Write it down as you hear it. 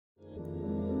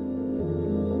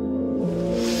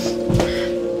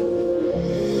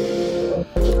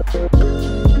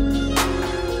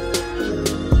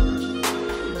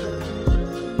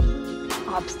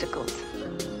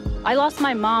I lost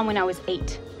my mom when I was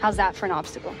 8. How's that for an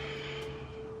obstacle?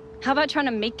 How about trying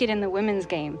to make it in the women's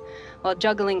game while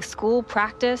juggling school,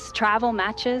 practice, travel,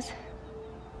 matches?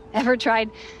 Ever tried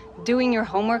doing your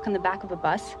homework on the back of a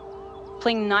bus?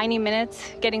 Playing 90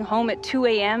 minutes, getting home at 2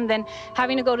 a.m., then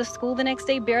having to go to school the next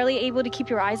day, barely able to keep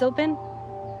your eyes open?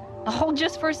 All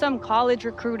just for some college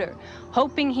recruiter,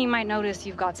 hoping he might notice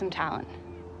you've got some talent.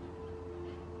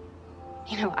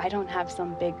 You know, I don't have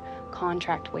some big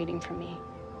contract waiting for me.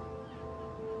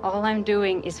 All I'm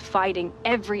doing is fighting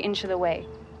every inch of the way,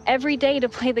 every day to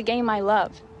play the game I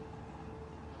love.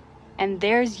 And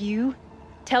there's you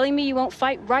telling me you won't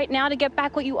fight right now to get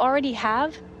back what you already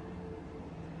have?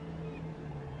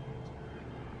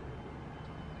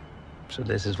 So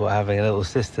this is what having a little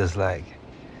sister's like?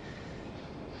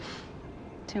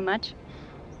 Too much?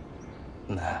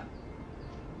 Nah.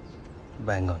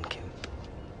 Bang on, Kim.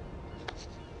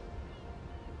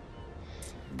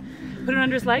 Put it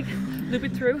under his leg, loop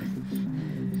it through.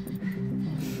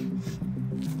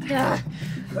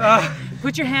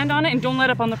 Put your hand on it and don't let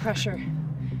up on the pressure.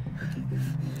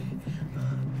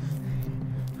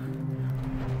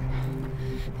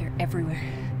 They're everywhere.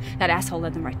 That asshole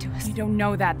led them right to us. You don't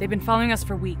know that. They've been following us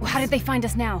for weeks. Well, how did they find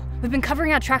us now? We've been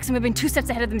covering our tracks and we've been 2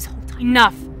 steps ahead of them this whole time.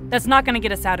 Enough! That's not gonna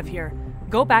get us out of here.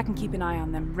 Go back and keep an eye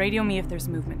on them. Radio me if there's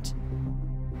movement.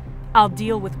 I'll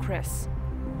deal with Chris.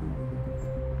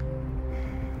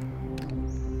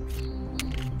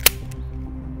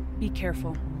 Be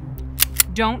careful.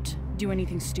 Don't do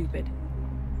anything stupid.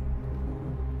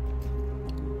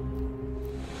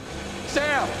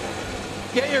 Sam!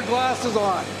 Get your glasses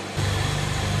on!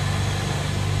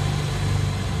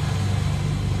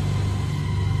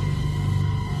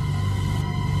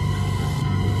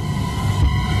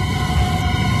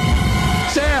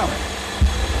 Sam!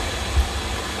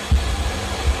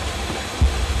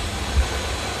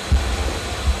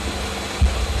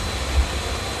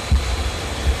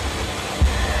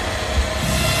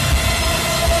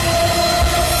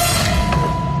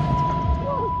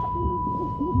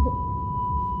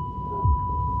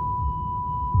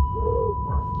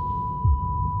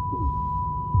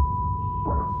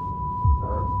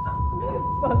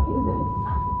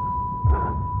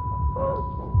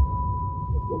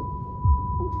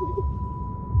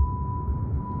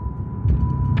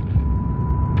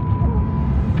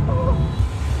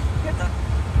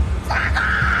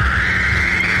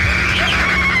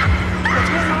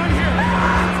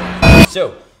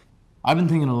 So, I've been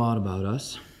thinking a lot about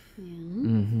us. Yeah.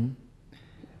 Mm-hmm.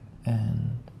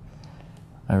 And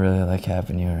I really like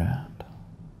having you around.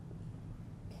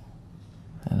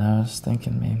 And I was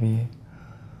thinking maybe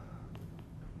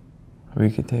we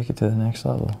could take it to the next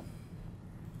level.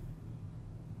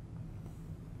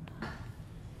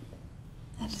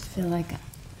 I just feel like...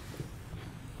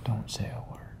 Don't say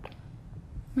a word.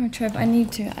 No, Trev, I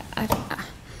need to.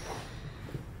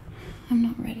 I'm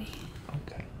not ready.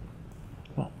 Okay.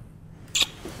 Well,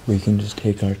 we can just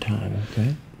take our time,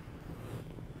 okay?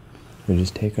 We'll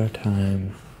just take our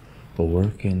time. We'll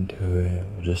work into it.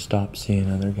 We'll just stop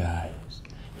seeing other guys.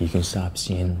 You can stop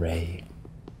seeing Ray.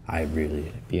 I really,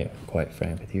 to be quite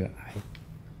frank with you,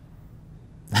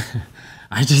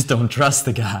 I just don't trust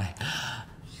the guy.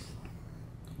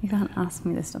 You can't ask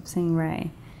me to stop seeing Ray.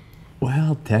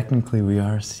 Well, technically we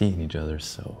are seeing each other,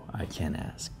 so I can't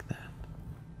ask that.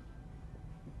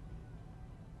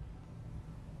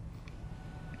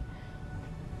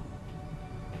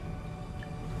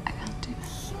 I can't do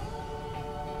this.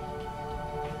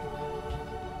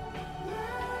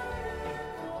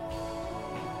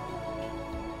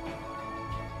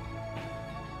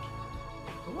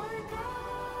 Wake up!